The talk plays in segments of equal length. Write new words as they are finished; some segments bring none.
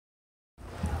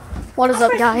What is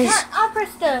up, guys? I'll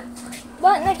press the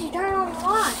button that you turn on the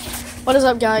light. What is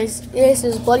up, guys? This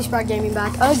is Bloody Sprite Gaming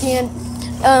back again.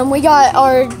 We got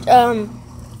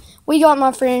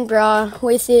my friend Bra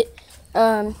with it.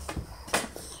 We're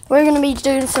gonna be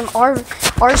doing some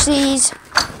RCs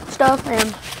stuff,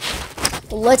 and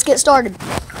let's get started.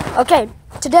 Okay,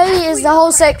 today is the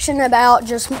whole section about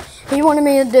just he wanted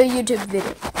me to do a YouTube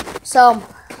video. So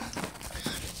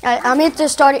I meant to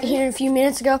start it here a few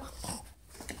minutes ago,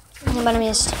 but I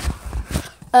missed.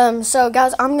 So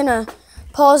guys, I'm gonna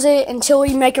pause it until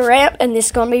we make a ramp, and this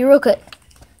is gonna be real quick.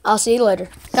 I'll see you later.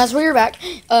 Guys, we're back.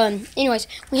 Anyways,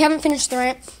 we haven't finished the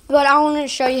ramp, but I wanted to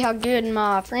show you how good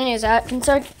my friend is at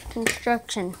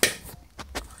construction.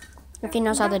 If he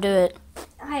knows how to do it.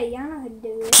 Hey, y'all know how to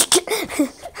do it.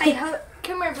 Hey,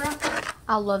 come here, bro.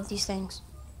 I love these things.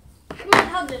 Come on,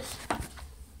 hold this.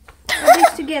 Hold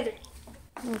these together.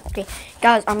 Okay,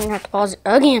 guys, I'm gonna have to pause it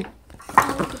again.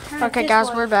 Okay, guys,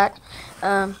 we're back.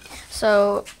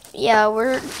 So yeah,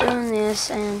 we're doing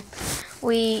this, and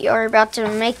we are about to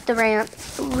make the ramp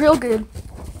real good.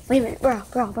 Wait a minute, bro.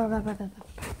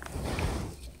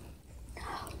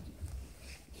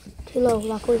 Too low,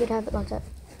 like we could have it like that.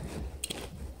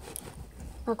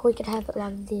 Like we could have it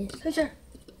like this. Hey, sir.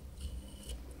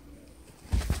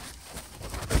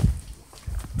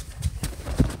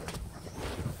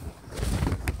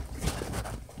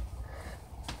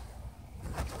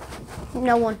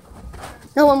 No one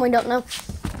we don't know.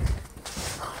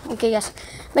 Okay, yes.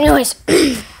 But anyways,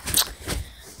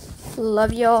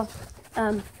 love y'all.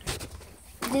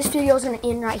 This video's gonna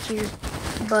end right here,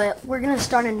 but we're gonna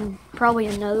start probably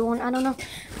another one. I don't know,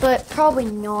 but probably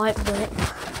not. But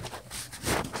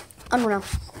I don't know.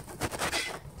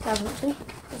 Guys, let's see.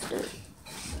 Let's do it.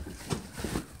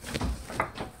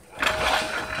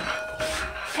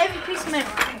 Heavy piece of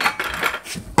metal.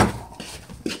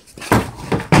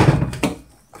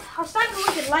 I was thinking we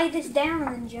could lay this down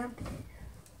and then jump it.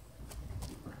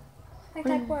 I think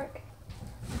that'd work.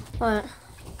 What?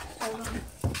 Hold on.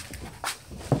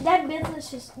 Dad built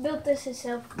this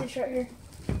himself, this right here.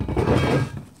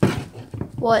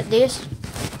 What, this?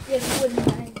 This wooden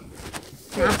thing.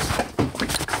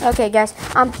 Nice. Okay, guys.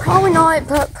 I'm probably not,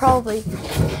 but probably.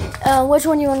 Which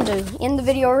one you want to do? End the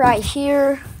video right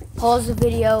here, pause the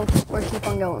video, or keep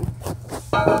on going?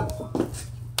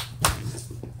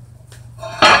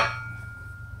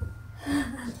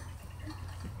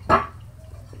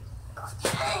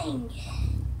 Dang.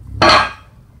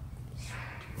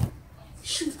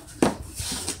 Shoot.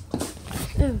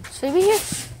 Ooh, is Phoebe here?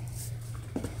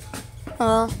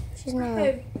 Oh, she's not.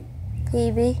 Who?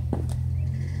 Phoebe.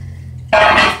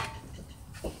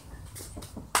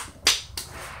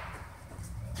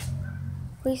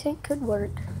 What do you think could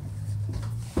work?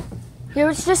 Here,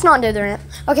 let's just not do the ramp.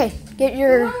 Okay, get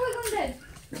your What are we gonna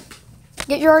do?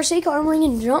 get your RC car and we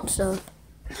can jump stuff.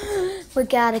 We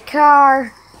got a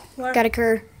car. Where? Got a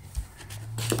car.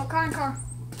 What kind of car?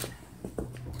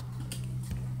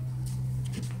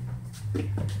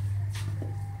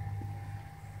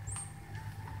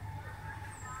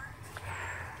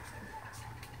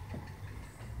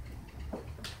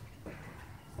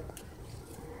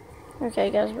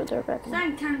 Okay, guys, but they're back.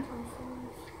 Same time.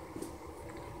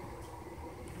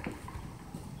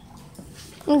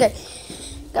 Okay,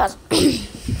 guys,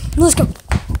 let's go.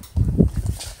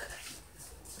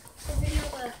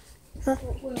 Huh?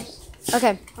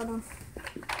 Okay, Hold on.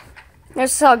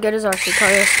 this is how good his RC car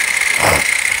is.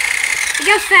 It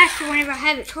goes faster whenever I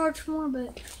have it charged more,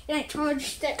 but it ain't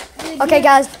charged that good Okay,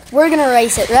 yet. guys, we're gonna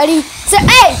race it. Ready? So,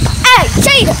 hey,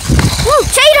 Cheetah! Woo,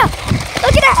 Cheetah!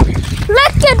 Look at that!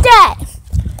 Look at that!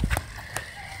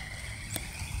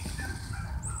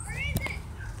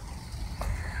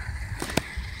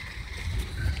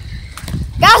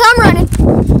 Guys, I'm running.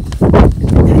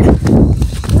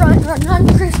 Run,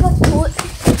 Chris, let's pull it.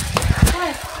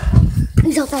 What?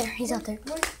 He's out there.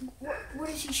 What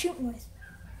is he shooting with?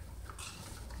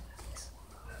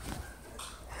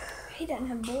 He doesn't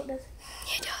have a bullet, does he?